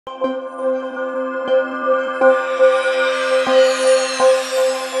To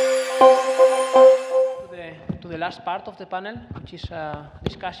the last part of the panel, which is a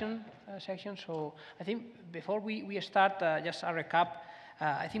discussion section. So I think before we start, just a recap.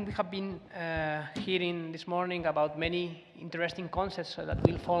 I think we have been hearing this morning about many interesting concepts that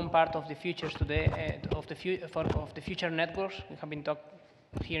will form part of the futures today, of the future networks. We have been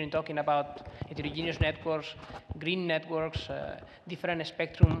talking about heterogeneous networks, green networks, different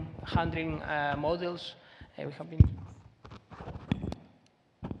spectrum handling models. We have been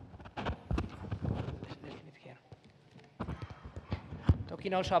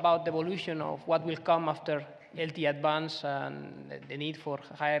talking also about the evolution of what will come after LTE Advanced and the need for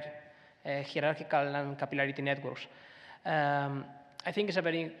higher hierarchical and capillarity networks. I think it's a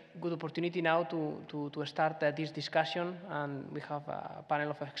very good opportunity now to start this discussion, and we have a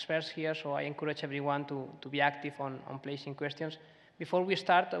panel of experts here, so I encourage everyone to be active on placing questions. Before we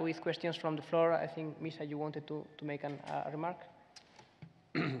start with questions from the floor, I think, Misa, you wanted to make a remark?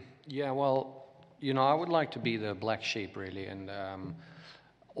 Yeah, well, you know, I would like to be the black sheep, really, and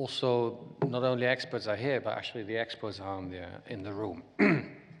also, not only experts are here, but actually the experts are in the room.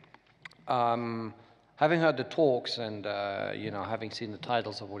 Having heard the talks and you know, having seen the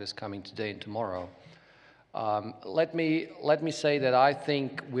titles of what is coming today and tomorrow, let me say that I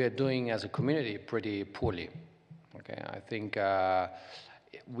think we're doing as a community pretty poorly. Okay, I think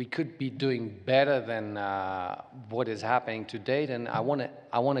we could be doing better than what is happening to date, and I want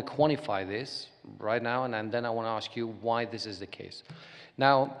to quantify this right now, and then I want to ask you why this is the case.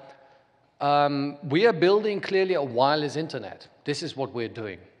 Now, we are building clearly a wireless internet. This is what we're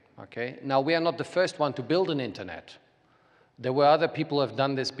doing, okay? Now, we are not the first one to build an internet. There were other people who have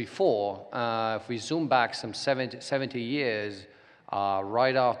done this before. If we zoom back some 70 years,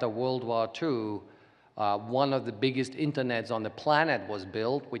 right after World War II, one of the biggest internets on the planet was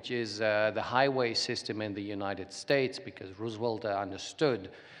built, which is the highway system in the United States, because Roosevelt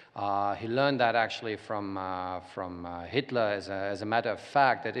understood. He learned that actually from Hitler, as a matter of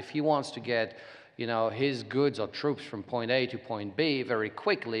fact, that if he wants to get, you know, his goods or troops from point A to point B very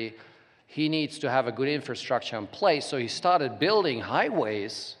quickly, he needs to have a good infrastructure in place. So he started building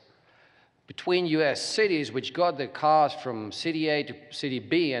highways between US cities, which got the cars from city A to city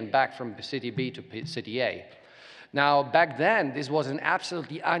B and back from city B to city A. Now, back then, this was an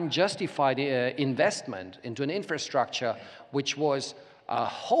absolutely unjustified investment into an infrastructure which was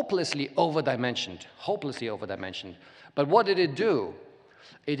hopelessly overdimensioned. But what did it do?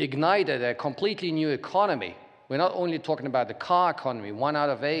 It ignited a completely new economy. We're not only talking about the car economy. 1 out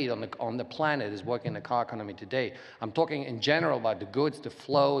of 8 on the planet is working in the car economy today. I'm talking in general about the goods, the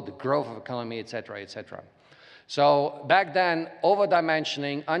flow, the growth of economy, et cetera, et cetera. So back then,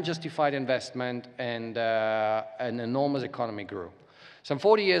 overdimensioning, unjustified investment, and an enormous economy grew. Some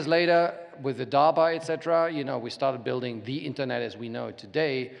 40 years later, with the DARPA, et cetera, you know, we started building the internet as we know it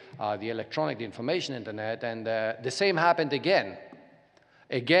today, the electronic, the information internet, and the same happened again.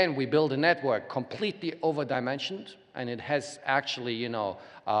 Again, we built a network completely overdimensioned, and it has actually, you know,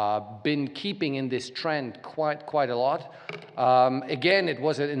 been keeping in this trend quite a lot. Again, it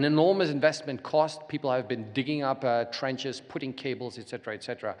was an enormous investment cost. People have been digging up trenches, putting cables, et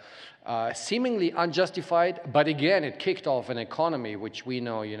cetera, seemingly unjustified, but again, it kicked off an economy which we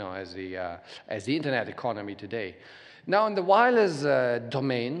know, you know, as the internet economy today. Now, in the wireless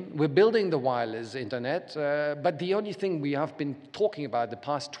domain, we're building the wireless internet, but the only thing we have been talking about the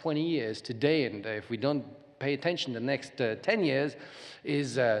past 20 years today, and if we don't pay attention the next 10 years,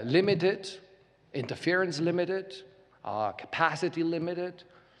 is limited, interference limited, capacity limited.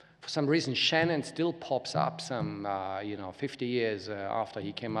 For some reason, Shannon still pops up some, you know, 50 years after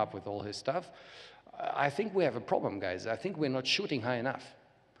he came up with all his stuff. I think we have a problem, guys. I think we're not shooting high enough.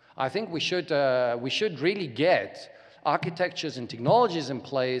 I think we should really get architectures and technologies in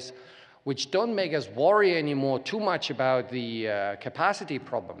place which don't make us worry anymore too much about the capacity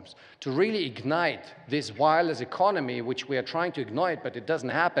problems, to really ignite this wireless economy, which we are trying to ignite, but it doesn't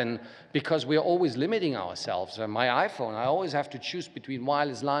happen because we are always limiting ourselves. My iPhone, I always have to choose between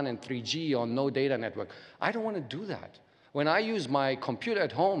wireless LAN and 3G or no data network. I don't want to do that. When I use my computer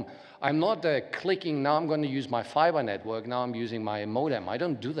at home, I'm not clicking, now I'm going to use my fiber network, now I'm using my modem. I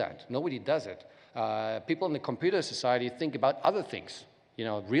don't do that. Nobody does it. People in the computer society think about other things, you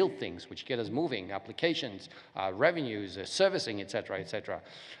know, real things which get us moving, applications, revenues, servicing, et cetera, et cetera.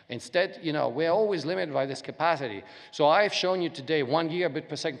 Instead, you know, we're always limited by this capacity. So I've shown you today 1 gigabit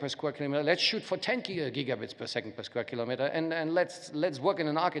per second per square kilometer. Let's shoot for 10 gigabits per second per square kilometer, and let's work in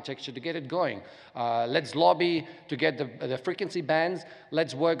an architecture to get it going. Let's lobby to get the frequency bands.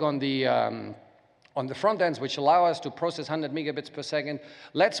 Let's work on the on the front ends, which allow us to process 100 megabits per second.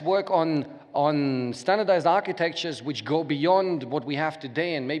 Let's work on standardized architectures which go beyond what we have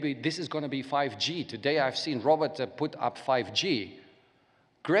today, and maybe this is going to be 5G. Today I've seen Robert put up 5G.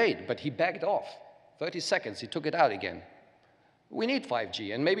 Great, but he backed off. 30 seconds, he took it out again. We need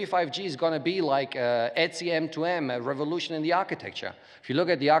 5G, and maybe 5G is going to be like ETSI M2M, a revolution in the architecture. If you look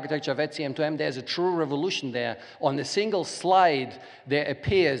at the architecture of ETSI M2M, there's a true revolution there. On a single slide, there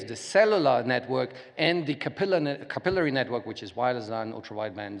appears the cellular network and the capillary network, which is wireless LAN,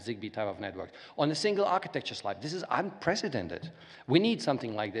 ultra-wideband, Zigbee type of network. On a single architecture slide, this is unprecedented. We need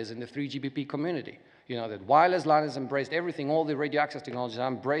something like this in the 3GPP community. You know, that wireless LAN is embraced, everything, all the radio access technologies are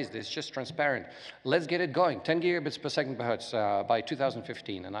embraced. It's just transparent. Let's get it going. 10 gigabits per second per hertz by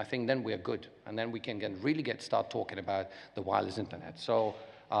 2015, and I think then we're good. And then we can really start talking about the wireless internet. So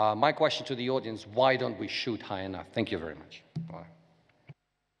my question to the audience, why don't we shoot high enough? Thank you very much. Bye.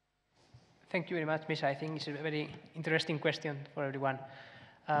 Thank you very much, Misha. I think it's a very interesting question for everyone.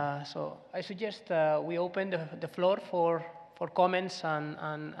 So I suggest we open the floor for comments and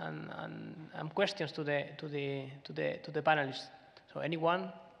questions to the panelists. So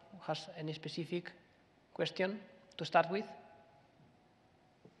anyone who has any specific question to start with?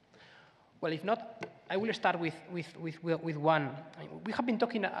 Well, if not, I will start with one. We have been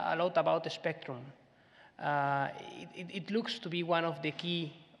talking a lot about the spectrum. It looks to be one of the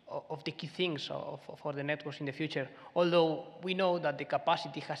key things for the networks in the future. Although we know that the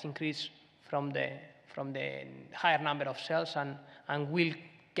capacity has increased from the higher number of cells and will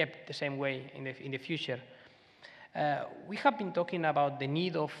keep the same way in the future. We have been talking about the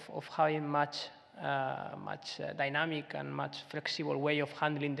need of having much dynamic and much flexible way of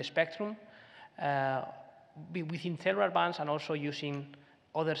handling the spectrum within cellular bands, and also using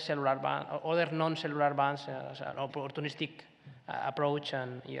other cellular bands, other non-cellular bands as an opportunistic approach,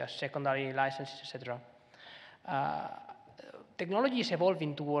 and secondary licenses, etc. Technology is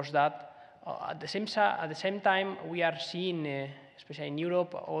evolving towards that. At the same time, we are seeing, especially in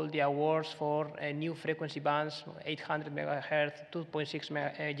Europe, all the awards for new frequency bands, 800 megahertz, 2.6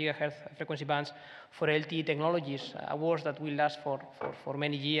 gigahertz frequency bands for LTE technologies, awards that will last for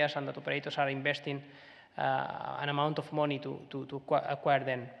many years, and that operators are investing an amount of money to acquire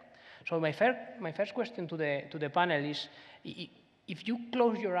them. So my first question to the panel is, if you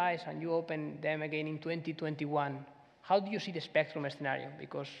close your eyes and you open them again in 2021, how do you see the spectrum scenario?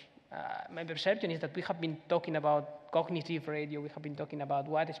 Because my perception is that we have been talking about cognitive radio, we have been talking about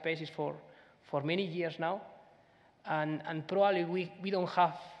white spaces for many years now, and probably we don't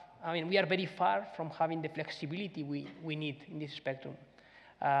have, I mean, we are very far from having the flexibility we need in this spectrum.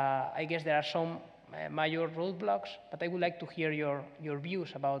 I guess there are some major roadblocks, but I would like to hear your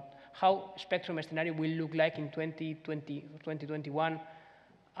views about how spectrum scenario will look like in 2020 or 2021,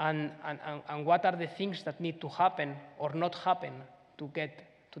 and what are the things that need to happen or not happen to get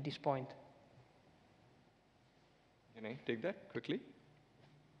to this point. Can I take that quickly?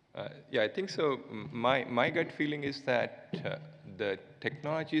 Yeah, I think so. My gut feeling is that the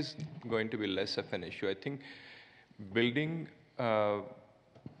technology is going to be less of an issue. I think building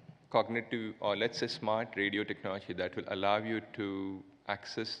cognitive, or let's say smart radio technology that will allow you to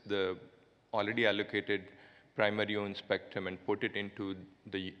access the already allocated primary owned spectrum and put it into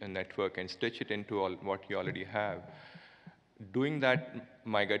the network and stitch it into what you already have. Doing that,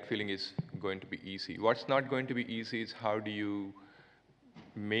 my gut feeling, is going to be easy. What's not going to be easy is how do you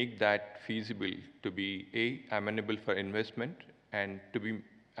make that feasible to be amenable for investment, and to be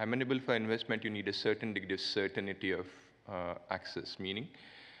amenable for investment, you need a certain degree of certainty of access, meaning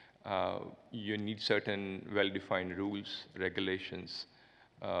you need certain well-defined rules, regulations,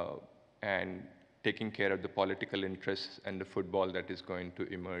 and taking care of the political interests and the football that is going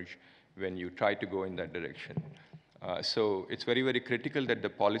to emerge when you try to go in that direction. So it's very, very critical that the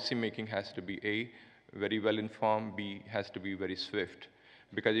policy making has to be A, very well informed, B, has to be very swift.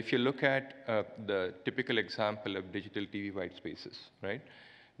 Because if you look at the typical example of digital TV white spaces, right?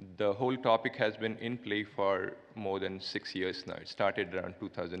 The whole topic has been in play for more than 6 years now. It started around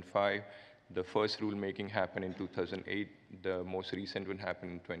 2005. The first rulemaking happened in 2008. The most recent one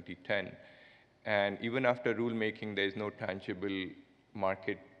happened in 2010. And even after rulemaking, there is no tangible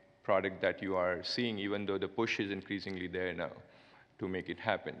market product that you are seeing, even though the push is increasingly there now to make it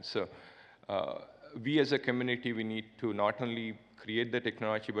happen. So we as a community, we need to not only create the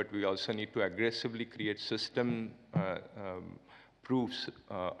technology, but we also need to aggressively create system proofs,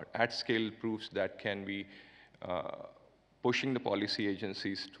 at-scale proofs that can be pushing the policy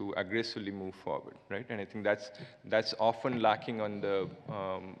agencies to aggressively move forward, right? And I think that's often lacking on the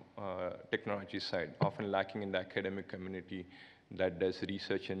technology side, often lacking in the academic community that does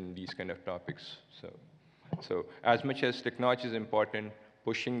research in these kind of topics. So as much as technology is important,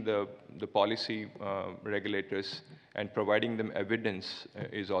 pushing the policy regulators and providing them evidence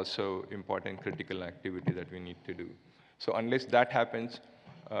is also important critical activity that we need to do. So unless that happens,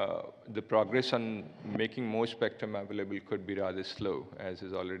 the progress on making more spectrum available could be rather slow, as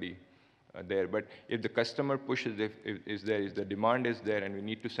is already there. But if the customer push is there, if the demand is there, and we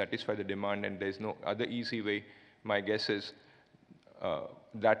need to satisfy the demand, and there's no other easy way, my guess is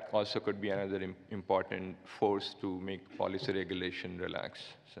that also could be another important force to make policy regulation relax.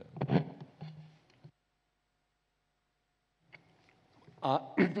 So.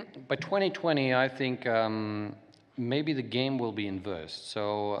 By 2020, I think maybe the game will be inversed.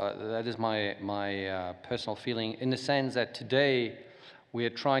 So that is my personal feeling, in the sense that today we are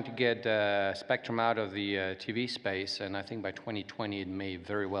trying to get spectrum out of the TV space, and I think by 2020 it may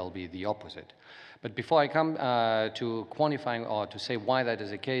very well be the opposite. But before I come to quantifying or to say why that is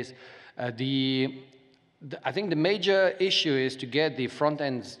the case, I think the major issue is to get the front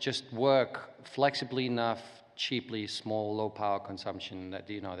ends just work flexibly enough, cheaply, small, low power consumption, that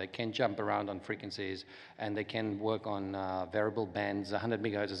they can jump around on frequencies and they can work on variable bands. 100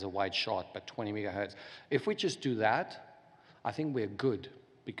 megahertz is a wide shot, but 20 megahertz. If we just do that, I think we're good,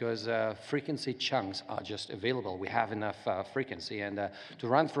 because frequency chunks are just available. We have enough frequency, and to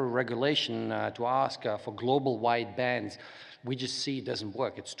run through regulation to ask for global wide bands, we just see it doesn't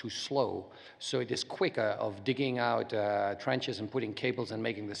work. It's too slow. So it is quicker of digging out trenches and putting cables and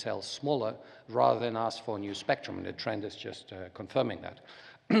making the cells smaller, rather than ask for new spectrum, and the trend is just confirming that.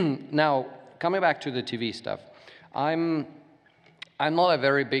 Now, coming back to the TV stuff, I'm not a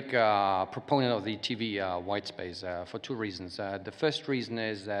very big proponent of the TV white space for two reasons. The first reason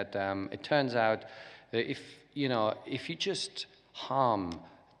is that it turns out that if you just harm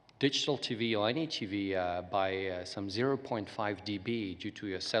digital TV or any TV by some 0.5 dB due to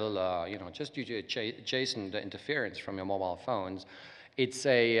your cellular, just due to adjacent interference from your mobile phones, it's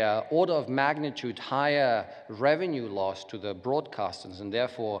a order of magnitude higher revenue loss to the broadcasters, and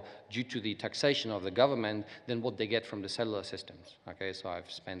therefore due to the taxation of the government, than what they get from the cellular systems. Okay, so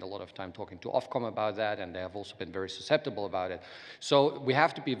I've spent a lot of time talking to Ofcom about that, and they have also been very susceptible about it. So we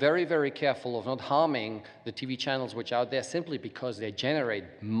have to be very, very careful of not harming the TV channels which are out there simply because they generate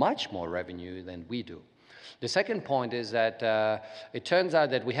much more revenue than we do. The second point is that it turns out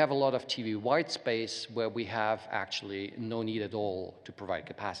that we have a lot of TV white space where we have actually no need at all to provide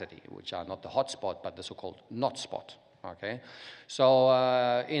capacity, which are not the hotspot, but the so-called not spot. Okay, so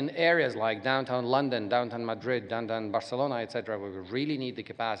in areas like downtown London, downtown Madrid, downtown Barcelona, etc., where we really need the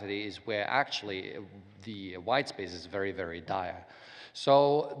capacity, is where actually the white space is very, very dire.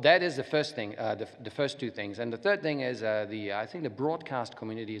 So that is the first thing, the first two things. And the third thing is I think the broadcast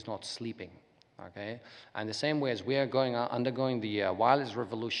community is not sleeping. Okay, and the same way as we are undergoing the wireless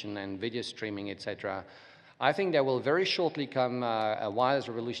revolution and video streaming, etc., I think there will very shortly come a wireless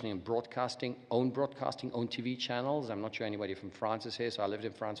revolution in broadcasting, own TV channels. I'm not sure anybody from France is here, so I lived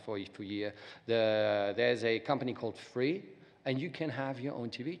in France for a year. There's a company called Free, and you can have your own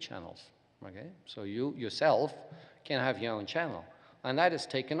TV channels. Okay, so you yourself can have your own channel, and that is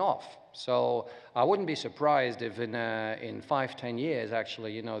taken off. So I wouldn't be surprised if in 5-10 years,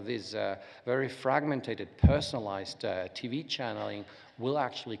 actually, this very fragmented, personalized TV channeling will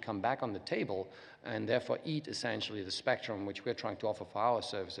actually come back on the table, and therefore eat essentially the spectrum which we're trying to offer for our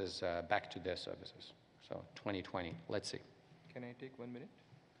services back to their services. So 2020, let's see. Can I take 1 minute?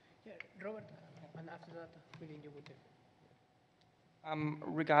 Yeah, Robert, and after that, William, you would take.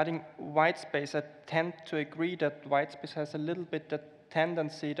 Regarding white space, I tend to agree that white space has a little bit the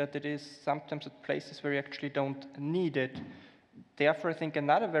tendency that it is sometimes at places where you actually don't need it. Therefore, I think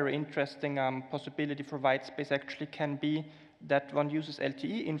another very interesting possibility for white space actually can be that one uses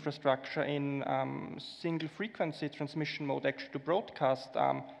LTE infrastructure in single frequency transmission mode actually to broadcast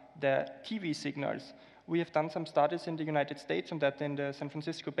the TV signals. We have done some studies in the United States on that in the San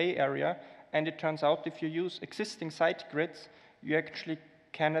Francisco Bay Area, and it turns out if you use existing site grids, you actually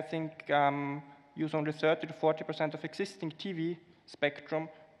can, I think, use only 30 to 40% of existing TV spectrum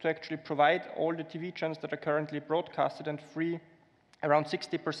to actually provide all the TV channels that are currently broadcasted, and free around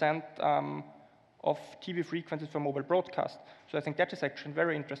 60% of TV frequencies for mobile broadcast. So I think that is actually a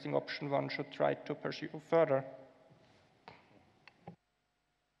very interesting option one should try to pursue further.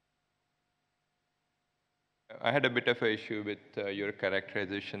 I had a bit of an issue with your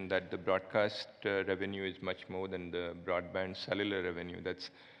characterization that the broadcast revenue is much more than the broadband cellular revenue. That's,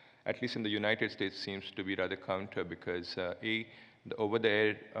 at least in the United States, seems to be rather counter, because A, the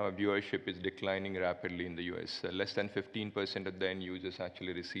over-the-air viewership is declining rapidly in the US. Less than 15% of the end users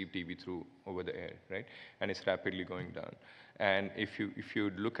actually receive TV through over-the-air, right? And it's rapidly going down. And if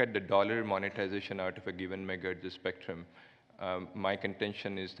you look at the dollar monetization out of a given megahertz spectrum, my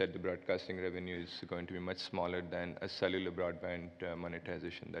contention is that the broadcasting revenue is going to be much smaller than a cellular broadband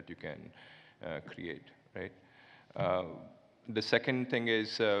monetization that you can create, right? The second thing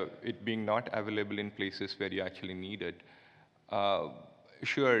is it being not available in places where you actually need it.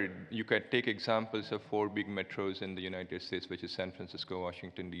 Sure, you can take examples of 4 big metros in the United States, which is San Francisco,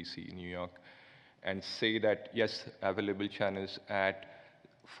 Washington, D.C., New York, and say that, yes, available channels at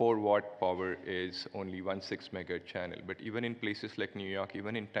 4-watt power is only 1/6 megahertz channel. But even in places like New York,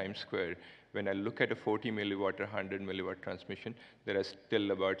 even in Times Square, when I look at a 40 milliwatt or 100 milliwatt transmission, there are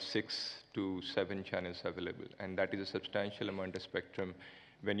still about 6 to 7 channels available. And that is a substantial amount of spectrum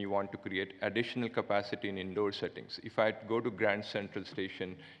when you want to create additional capacity in indoor settings. If I go to Grand Central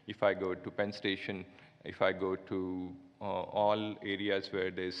Station, if I go to Penn Station, if I go to all areas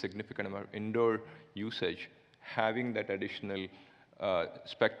where there's significant amount of indoor usage, having that additional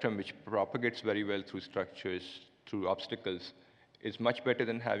spectrum which propagates very well through structures, through obstacles, is much better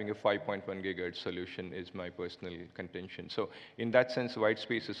than having a 5.1 gigahertz solution, is my personal contention. So in that sense, white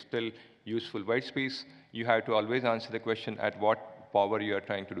space is still useful. White space, you have to always answer the question at what power you are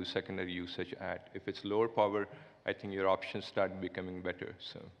trying to do secondary usage at. If it's lower power, I think your options start becoming better.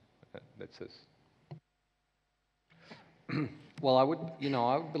 So that's us. Well, I would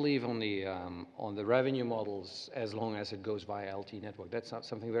believe on the revenue models as long as it goes via LTE network. That's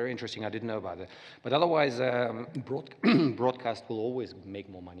something very interesting. I didn't know about that. But otherwise, broadcast will always make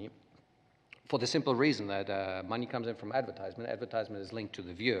more money for the simple reason that money comes in from advertisement. Advertisement is linked to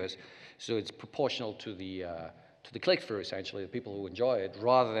the viewers, so it's proportional to the click-through, essentially, the people who enjoy it,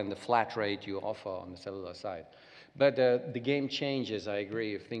 rather than the flat rate you offer on the cellular side. But the game changes, I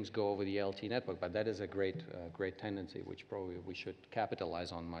agree, if things go over the LTE network, but that is a great tendency, which probably we should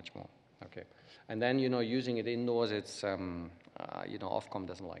capitalize on much more. Okay. And then, using it indoors, it's, Ofcom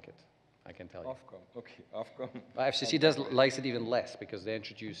doesn't like it, I can tell you. Ofcom, okay, Ofcom. FCC likes it even less, because they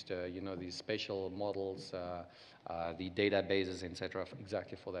introduced, these spatial models, the databases, etc.,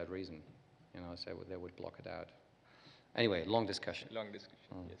 exactly for that reason. So they would block it out. Anyway, long discussion. Long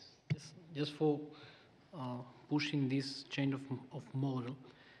discussion, yes. Just for pushing this change of model,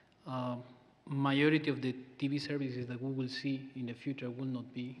 majority of the TV services that we will see in the future will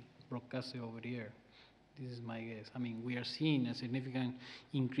not be broadcasted over the air. This is my guess. I mean, we are seeing a significant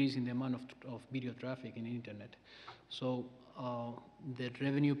increase in the amount of video traffic in the internet. So the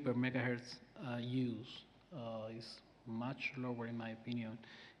revenue per megahertz use is much lower, in my opinion,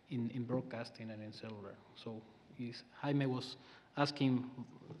 in broadcasting and in cellular. So Jaime was asking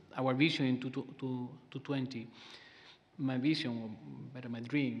our vision in 2020. My vision, or better, my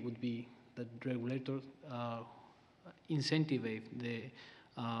dream would be that regulators incentivize the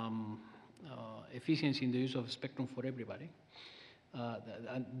efficiency in the use of spectrum for everybody.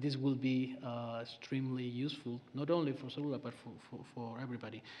 And this will be extremely useful, not only for cellular, but for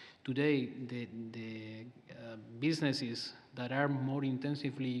everybody. Today, the businesses that are more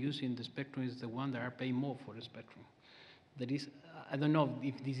intensively using the spectrum is the one that are paying more for the spectrum. That is, I don't know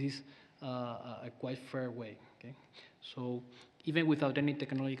if this is a quite fair way, okay? So even without any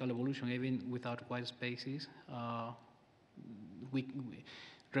technological evolution, even without white spaces,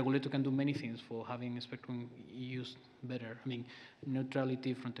 regulator can do many things for having spectrum used better. I mean,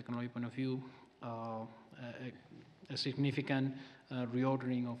 neutrality from technology point of view, a significant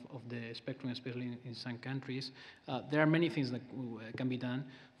reordering of the spectrum, especially in some countries. There are many things that can be done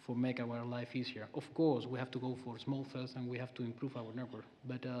for make our life easier. Of course, we have to go for small cells and we have to improve our network.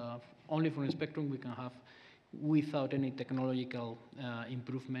 But only from the spectrum we can have, without any technological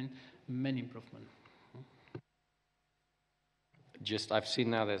improvement, many improvement. I've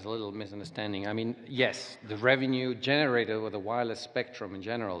seen now there's a little misunderstanding. I mean, yes, the revenue generated with the wireless spectrum in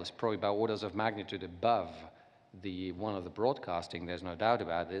general is probably about orders of magnitude above the one of the broadcasting. There's no doubt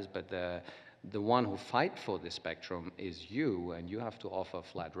about this, but the one who fight for this spectrum is you, and you have to offer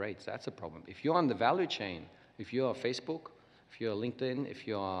flat rates. That's a problem. If you're on the value chain, if you're Facebook, if you're LinkedIn, if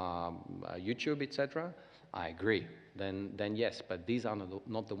you're YouTube, etc., I agree. Then yes, but these are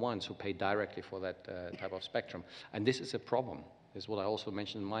not the ones who pay directly for that type of spectrum. And this is a problem. This is what I also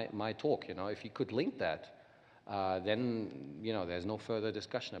mentioned in my talk. If you could link that, then there's no further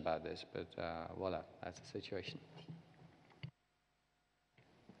discussion about this. But voila, that's the situation.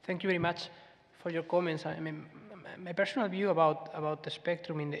 Thank you very much for your comments. I mean, my personal view about the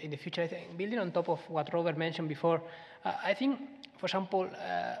spectrum in the future, I think, building on top of what Robert mentioned before, I think for example,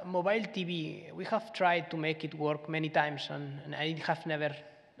 mobile TV, we have tried to make it work many times, and it have never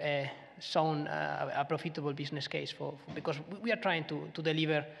shown a profitable business case because we are trying to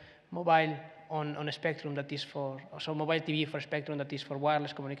deliver mobile on a spectrum that is so mobile TV for a spectrum that is for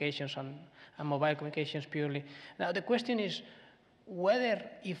wireless communications and mobile communications purely. Now the question is whether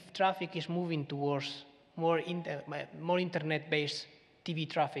if traffic is moving towards more internet-based TV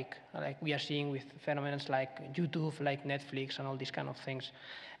traffic, like we are seeing with phenomena like YouTube, like Netflix, and all these kind of things,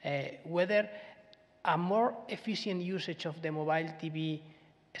 whether a more efficient usage of the mobile TV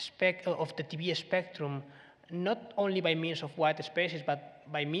of the TV spectrum, not only by means of white spaces, but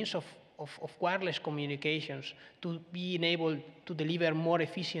by means of wireless communications, to be able to deliver more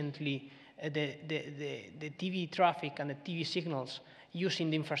efficiently the TV traffic and the TV signals using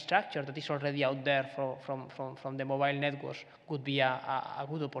the infrastructure that is already out there from the mobile networks could be a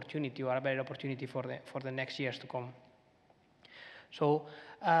good opportunity or a better opportunity for the next years to come. So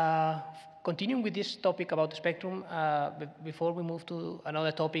continuing with this topic about the spectrum, before we move to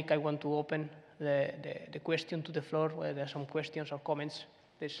another topic, I want to open the question to the floor, where there are some questions or comments.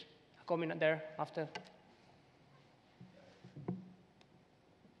 There's a comment there after.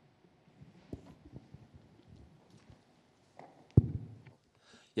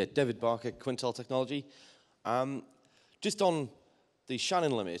 Yeah, David Barker, Quintel Technology. Just on the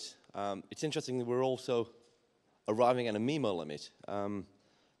Shannon limit, it's interesting that we're also arriving at a MIMO limit.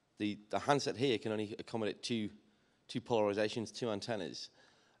 The handset here can only accommodate two polarizations, two antennas.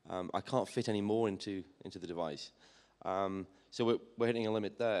 I can't fit any more into the device. So we're hitting a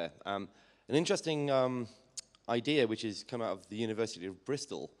limit there. An interesting idea which has come out of the University of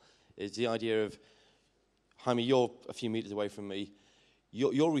Bristol is the idea of, Jaime, you're a few meters away from me.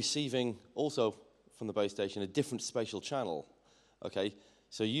 You're receiving also from the base station a different spatial channel, okay?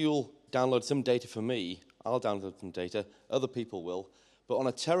 So you'll download some data for me, I'll download some data, other people will, but on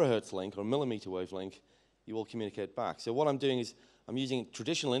a terahertz link or a millimeter wave link, you will communicate back. So what I'm doing is I'm using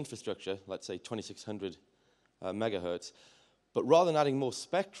traditional infrastructure, let's say 2600 megahertz, but rather than adding more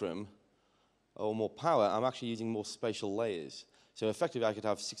spectrum or more power, I'm actually using more spatial layers. So effectively I could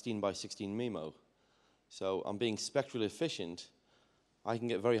have 16 by 16 MIMO. So I'm being spectrally efficient. I can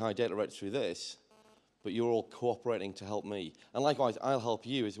get very high data rates through this, but you're all cooperating to help me. And likewise, I'll help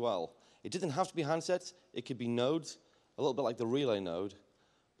you as well. It doesn't have to be handsets. It could be nodes, a little bit like the relay node,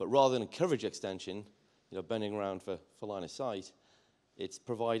 but rather than a coverage extension, bending around for line of sight, it's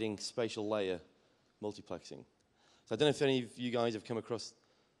providing spatial layer multiplexing. So I don't know if any of you guys have come across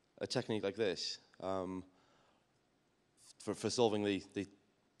a technique like this for solving the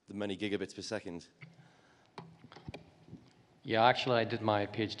many gigabits per second. Yeah, actually, I did my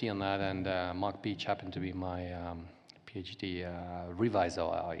PhD on that, and Mark Beach happened to be my PhD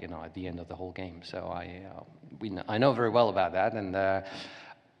revisor, at the end of the whole game. So I know very well about that, and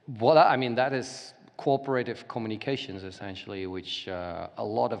that is cooperative communications, essentially, which a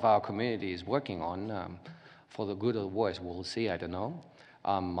lot of our community is working on. For the good or the worse, we'll see, I don't know.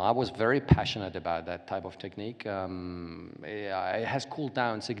 I was very passionate about that type of technique. It has cooled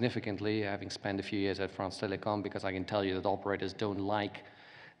down significantly, having spent a few years at France Telecom, because I can tell you that operators don't like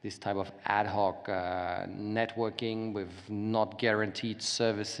this type of ad hoc networking with not guaranteed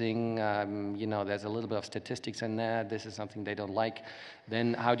servicing. There's a little bit of statistics in there. This is something they don't like.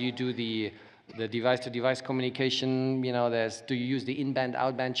 Then how do you do the device-to-device communication? Do you use the in-band,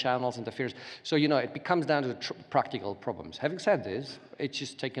 out-band channels, interference? So, it becomes down to practical problems. Having said this, it's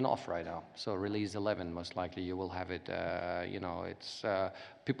just taken off right now. So release 11, most likely you will have it,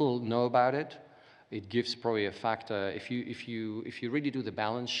 people know about it. It gives probably a factor, if you really do the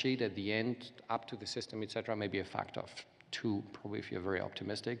balance sheet at the end, up to the system, etc., maybe a factor of 2, probably if you're very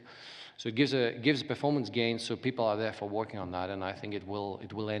optimistic. So it gives performance gains, so people are therefore working on that, and I think it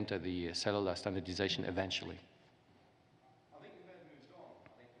will enter the cellular standardization eventually. I think it may have moved on. I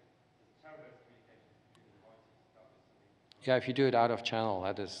think the terahertz communication between the devices, that was something. Yeah, if you do it out of channel,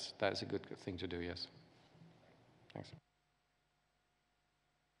 that is a good thing to do, yes. Thanks.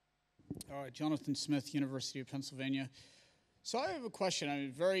 All right, Jonathan Smith, University of Pennsylvania. So I have a question. A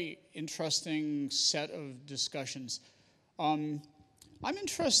very interesting set of discussions. I'm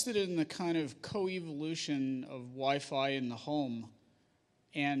interested in the kind of co-evolution of Wi-Fi in the home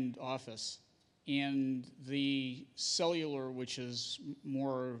and office, and the cellular, which is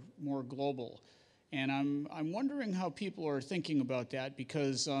more global. And I'm wondering how people are thinking about that,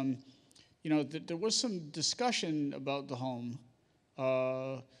 because there was some discussion about the home,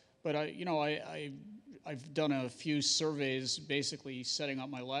 but I've done a few surveys, basically setting up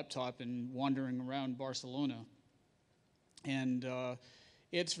my laptop and wandering around Barcelona. And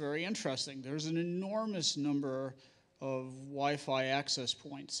it's very interesting. There's an enormous number of Wi-Fi access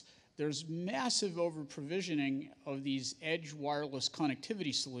points. There's massive over-provisioning of these edge wireless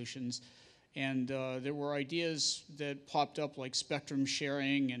connectivity solutions, and there were ideas that popped up like spectrum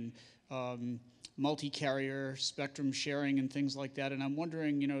sharing and multi-carrier spectrum sharing and things like that. And I'm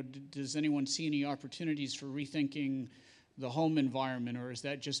wondering, does anyone see any opportunities for rethinking the home environment, or is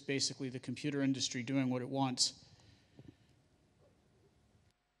that just basically the computer industry doing what it wants?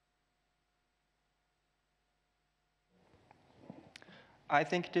 I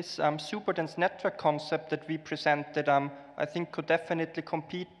think this super dense network concept that we presented, I think could definitely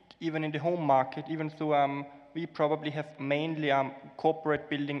compete even in the home market, even though we probably have mainly corporate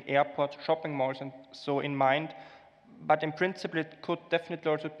building, airports, shopping malls, and so in mind. But in principle, it could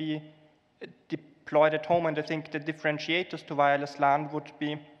definitely also be deployed at home, and I think the differentiators to wireless LAN would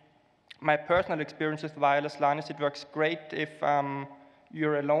be, my personal experience with wireless LAN is it works great if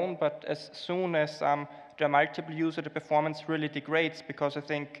you're alone, but as soon as there are multiple users, the performance really degrades, because I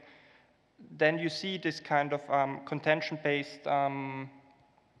think then you see this kind of contention-based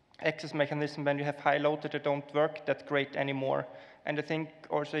access mechanism when you have high load that they don't work that great anymore. And I think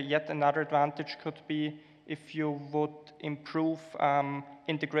also yet another advantage could be if you would improve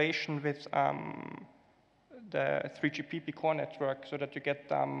integration with the 3GPP core network, so that you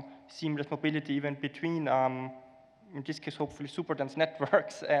get seamless mobility even between, in this case, hopefully super dense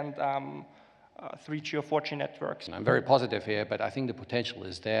networks and 3G or 4G networks. I'm very positive here, but I think the potential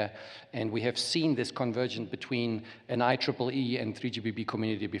is there. And we have seen this convergence between an IEEE and 3GPP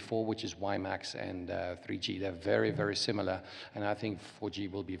community before, which is WiMAX and 3G. They're very, very similar. And I think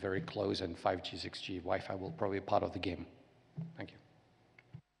 4G will be very close, and 5G, 6G, Wi-Fi will probably be part of the game. Thank you.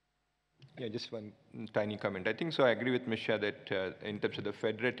 Yeah, just one tiny comment. I think so. I agree with Misha that in terms of the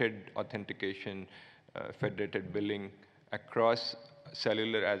federated authentication, federated billing across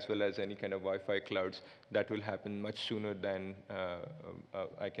cellular as well as any kind of Wi-Fi clouds, that will happen much sooner than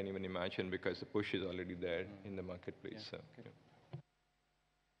I can even imagine, because the push is already there in the marketplace. Yeah. So, Okay. yeah.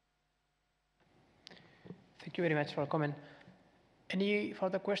 Thank you very much for comment. Any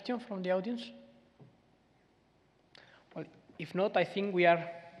further question from the audience? Well, if not, I think we are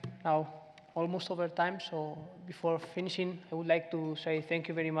now almost over time. So before finishing, I would like to say thank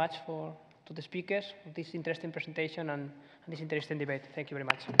you very much to the speakers for this interesting presentation and this interesting debate. Thank you very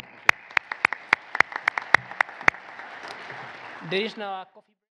much. There is now a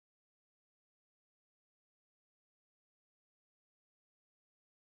coffee break.